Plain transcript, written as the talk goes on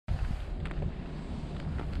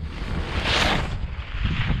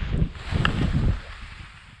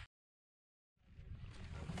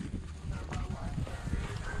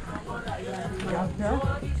Hey.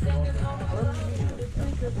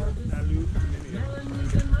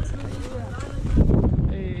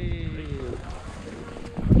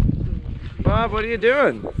 Bob, what are you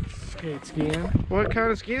doing? Skate skiing. What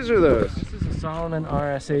kind of skis are those? This is a Solomon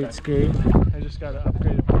RS8 skate. I just got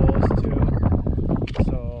upgraded poles too,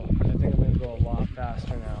 so I think I'm going to go a lot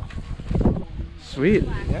faster now. Sweet.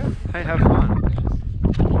 Yeah. Hey, have fun.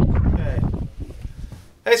 Okay.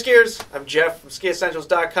 Hey skiers, I'm Jeff from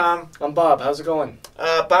Skiessentials.com. I'm Bob. How's it going?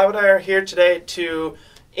 Bob and I are here today to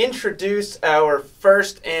introduce our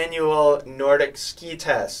first annual Nordic ski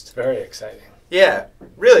test. Very exciting. Yeah,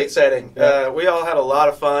 really exciting. Yeah. We all had a lot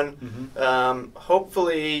of fun.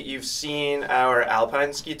 Hopefully you've seen our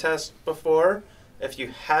alpine ski test before. If you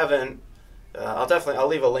haven't, I'll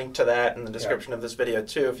leave a link to that in the description of this video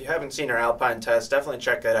too. If you haven't seen our alpine test, definitely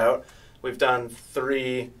check that out. We've done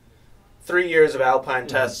three years of alpine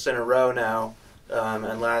tests in a row now,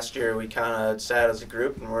 and last year we kind of sat as a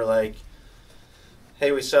group and we're like,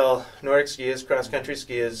 hey, we sell Nordic skis, cross-country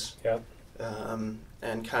skis,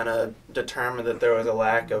 and kind of determined that there was a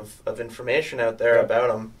lack of information out there about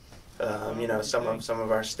them. You know, some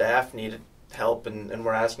of our staff needed help, and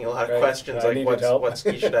we're asking a lot of questions like, what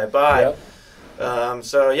ski should I buy?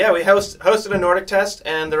 So yeah, we hosted a Nordic test,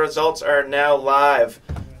 and the results are now live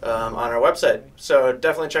on our website. So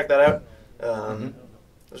definitely check that out. It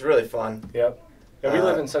was really fun. Yep. Yeah, we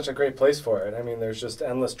live in such a great place for it. I mean, there's just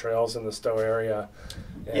endless trails in the Stowe area,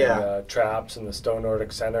 and traps in the Stowe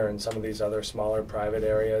Nordic Center and some of these other smaller private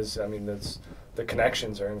areas. I mean, the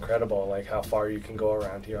connections are incredible, like how far you can go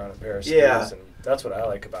around here on a pair of skis, and that's what I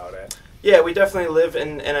like about it. Yeah, we definitely live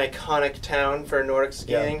in an iconic town for Nordic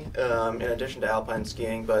skiing, in addition to alpine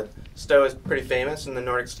skiing, but Stowe is pretty famous in the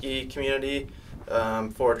Nordic ski community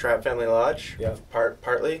for Trap Family Lodge,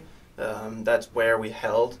 partly. That's where we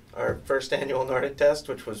held our first annual Nordic test,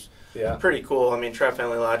 which was pretty cool. I mean, Trap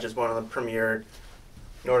Family Lodge is one of the premier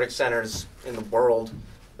Nordic centers in the world.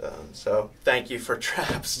 So thank you for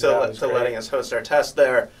Traps to letting us host our test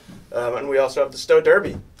there. And we also have the Stowe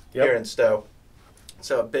Derby here in Stowe.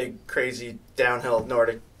 So a big, crazy downhill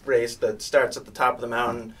Nordic race that starts at the top of the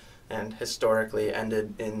mountain and historically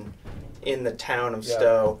ended in the town of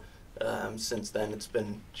Stowe. Since then, it's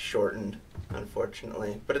been shortened,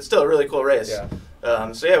 unfortunately, but it's still a really cool race.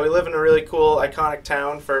 So yeah, we live in a really cool, iconic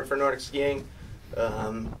town for Nordic skiing,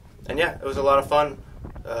 and yeah, it was a lot of fun.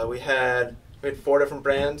 We had 4 different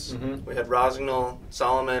brands. We had Rossignol,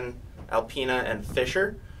 Solomon, Alpina, and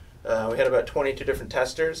Fischer. We had about 22 different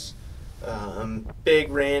testers.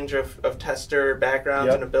 Big range of tester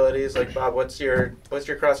backgrounds and abilities. Like, Bob, what's your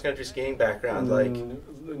cross-country skiing background like?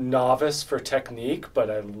 Novice for technique, but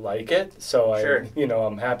I like it. So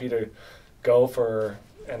I'm happy to go for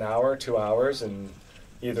an hour, 2 hours, and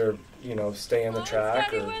either stay in the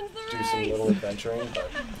track or do some little adventuring. But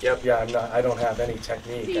I don't have any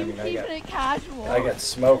technique. I mean, I get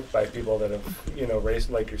smoked by people that have raced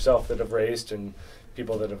like yourself, that have raced, and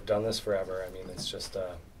people that have done this forever. I mean, it's just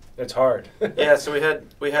it's hard. Yeah, so we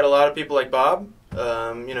had a lot of people like Bob.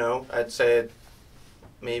 I'd say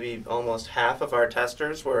maybe almost half of our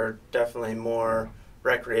testers were definitely more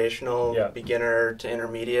recreational, beginner to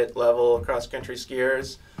intermediate level cross-country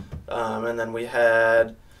skiers. And then we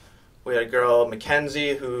had a girl,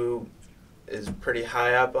 Mackenzie, who is pretty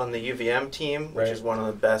high up on the UVM team, which is one of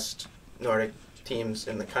the best Nordic teams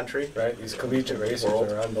in the country. Right, these collegiate racers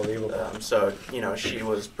are unbelievable. So, she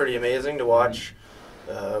was pretty amazing to watch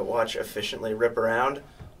efficiently rip around.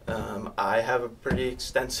 I have a pretty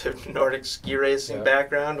extensive Nordic ski racing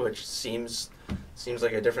background, which seems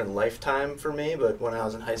like a different lifetime for me, but when I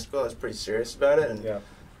was in high school, I was pretty serious about it, and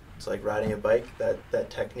it's like riding a bike. That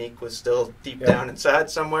technique was still deep down inside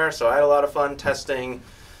somewhere, so I had a lot of fun testing.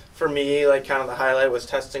 For me, like, kind of the highlight was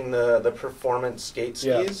testing the performance skate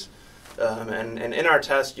skis. And in our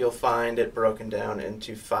test, you'll find it broken down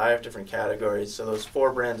into 5 different categories. So those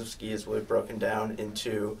 4 brands of skis will be broken down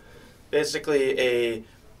into basically a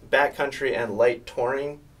backcountry and light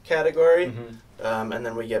touring category. And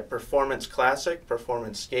then we get performance classic,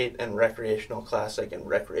 performance skate, and recreational classic and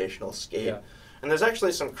recreational skate. And there's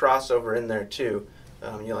actually some crossover in there too.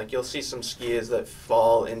 You'll see some skis that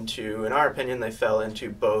fall into, in our opinion, they fell into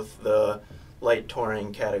both the light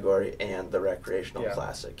touring category and the recreational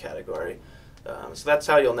classic category. So that's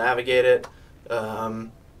how you'll navigate it.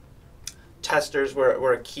 Testers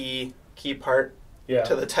were a key part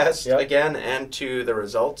to the test again, and to the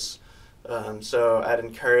results. So I'd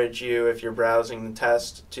encourage you, if you're browsing the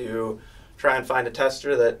test, to try and find a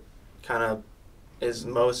tester that kind of is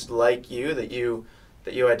most like you, that you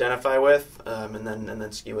identify with, and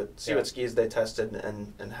then see what skis they tested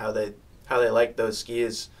and how they like those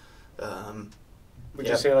skis. Would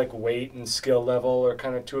you say like weight and skill level are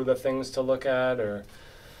kind of two of the things to look at, or?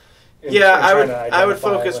 I would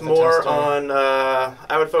focus more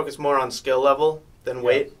on skill level than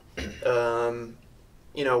weight.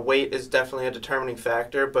 Weight is definitely a determining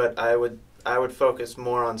factor, but I would focus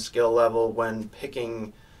more on skill level when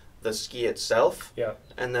picking the ski itself. Yeah.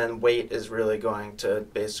 And then weight is really going to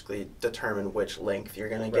basically determine which length you're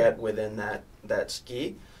going to get within that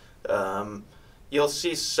ski. You'll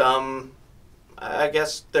see some, I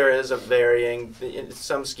guess there is a varying,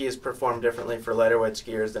 some skis perform differently for lighter weight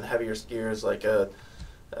skiers than heavier skiers, like a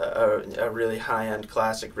really high-end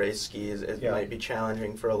classic race ski. It might be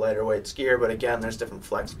challenging for a lighter weight skier, but again, there's different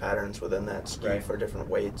flex patterns within that ski for different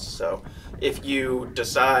weights. So if you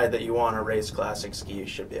decide that you want to race classic ski, you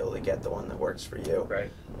should be able to get the one that works for you.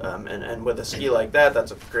 Right. And with a ski like that,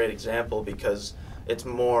 that's a great example because it's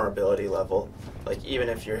more ability level. Like even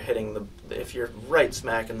if you're if you're right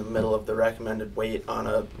smack in the middle of the recommended weight on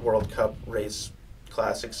a World Cup race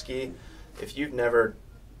classic ski, if you've never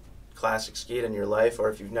classic skied in your life, or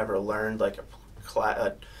if you've never learned like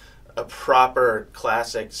a proper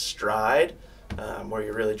classic stride, where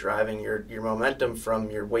you're really driving your momentum from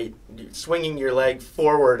your weight, swinging your leg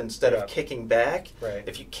forward instead of kicking back. Right.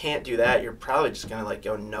 If you can't do that, you're probably just gonna like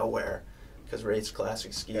go nowhere, because race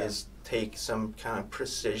classic skis take some kind of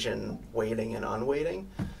precision weighting and unweighting.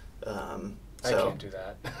 I can't do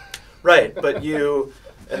that. Right, but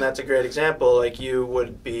and that's a great example, like you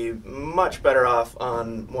would be much better off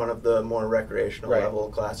on one of the more recreational level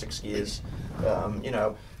classic skis.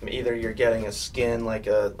 Either you're getting a skin like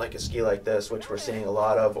a ski like this, which we're seeing a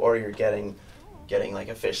lot of, or you're getting like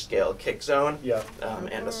a fish scale kick zone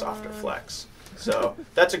and a softer flex. So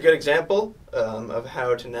that's a good example of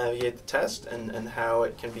how to navigate the test and how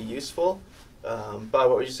it can be useful. Bob,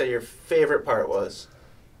 what would you say your favorite part was?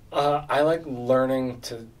 I like learning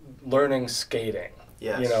skating.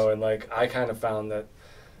 Yes. And like I kind of found that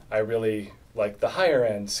I really like the higher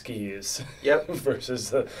end skis versus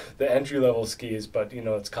the entry level skis, but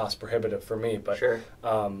it's cost prohibitive for me. But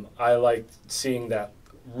I like seeing that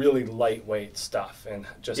really lightweight stuff and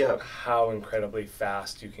just how incredibly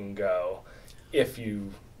fast you can go if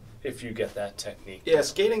you get that technique. Yeah,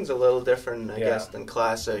 skating's a little different, I guess, than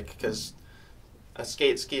classic, because a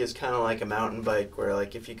skate ski is kind of like a mountain bike, where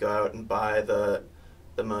like if you go out and buy the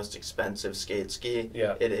most expensive skate ski,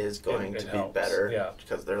 it is going to be better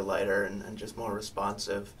because they're lighter and just more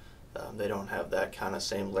responsive. They don't have that kind of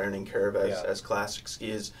same learning curve as classic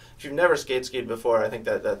skis. If you've never skate skied before, I think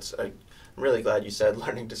that's I'm really glad you said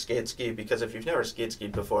learning to skate ski, because if you've never skate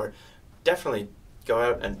skied before, definitely go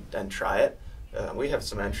out and try it. We have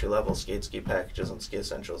some entry-level skate ski packages on Ski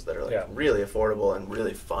Essentials that are like really affordable and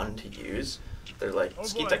really fun to use. They're like,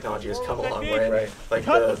 ski technology has come a long way. Like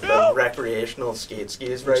the recreational skate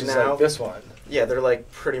skis right now. Like this one. Yeah, they're like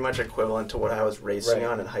pretty much equivalent to what I was racing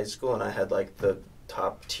on in high school, and I had like the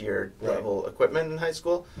top tier level equipment in high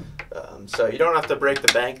school. So you don't have to break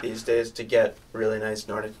the bank these days to get really nice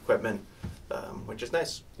Nordic equipment, which is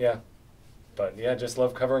nice. Yeah, but just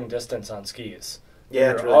love covering distance on skis.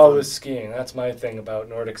 Yeah, you're really always fun. Skiing. That's my thing about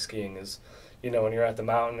Nordic skiing is, when you're at the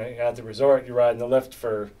mountain, at the resort, you ride in the lift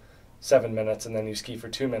for 7 minutes and then you ski for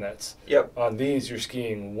 2 minutes. Yep. On these, you're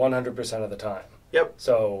skiing 100% of the time. Yep.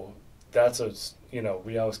 So that's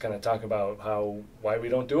we always kind of talk about why we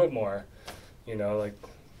don't do it more. It's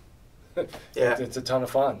a ton of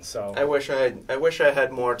fun. So I wish I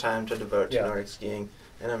had more time to devote to Nordic skiing,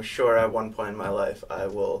 and I'm sure at one point in my life I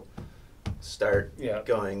will start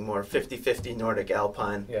going more 50-50 Nordic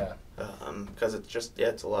alpine. Yeah. Because it's just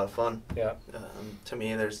it's a lot of fun. Yeah. To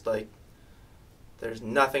me, there's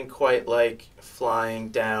nothing quite like flying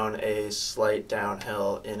down a slight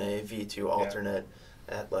downhill in a V2 alternate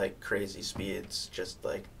at like crazy speeds, just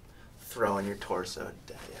like throwing your torso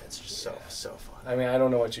down. Yeah, it's just so fun. I mean, I don't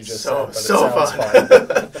know what you just said, but it sounds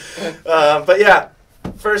fun. But yeah,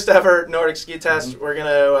 first ever Nordic ski test. We're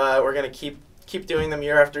gonna keep doing them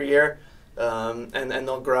year after year, and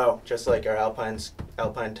they'll grow just like our alpine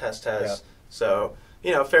test has. Yeah. So.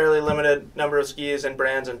 Fairly limited number of skis and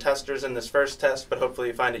brands and testers in this first test, but hopefully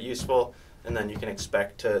you find it useful, and then you can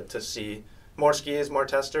expect to see more skis, more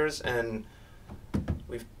testers, and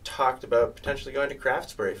we've talked about potentially going to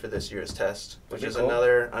Craftsbury for this year's test, which is cool.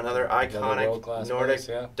 another iconic Nordic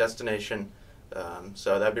destination.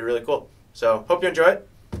 So that'd be really cool. So hope you enjoy it.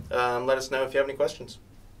 Let us know if you have any questions.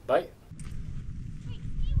 Bye.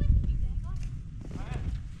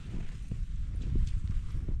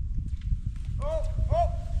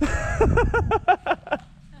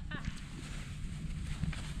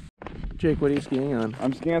 Jake, what are you skiing on?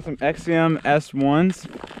 I'm skiing on some XCM S1s.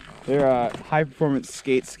 They're a high-performance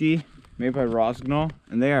skate ski made by Rossignol,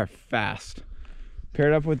 and they are fast.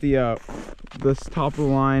 Paired up with the this top of the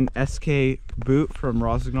line SK boot from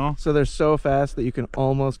Rossignol. So they're so fast that you can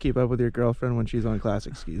almost keep up with your girlfriend when she's on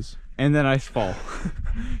classic skis. And then I fall.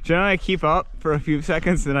 Generally I keep up for a few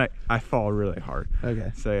seconds, then I fall really hard.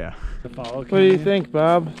 Okay. So yeah. What do you think,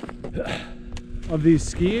 Bob? Of these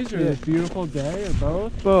skis or this beautiful day or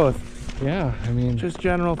both? Both. Yeah, I mean, Just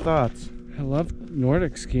general thoughts. I love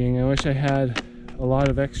Nordic skiing. I wish I had a lot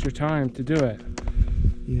of extra time to do it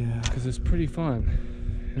Yeah. because it's pretty fun.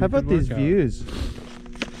 And How a good about these workout. views?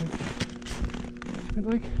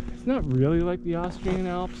 Like, it's not really like the Austrian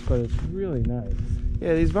Alps, but it's really nice.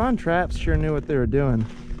 Yeah, these Von Trapps sure knew what they were doing.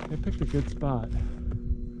 They picked a good spot.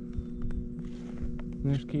 And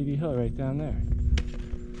there's Katy Hill right down there.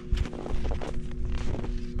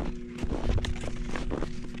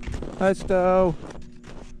 Hi, Stowe.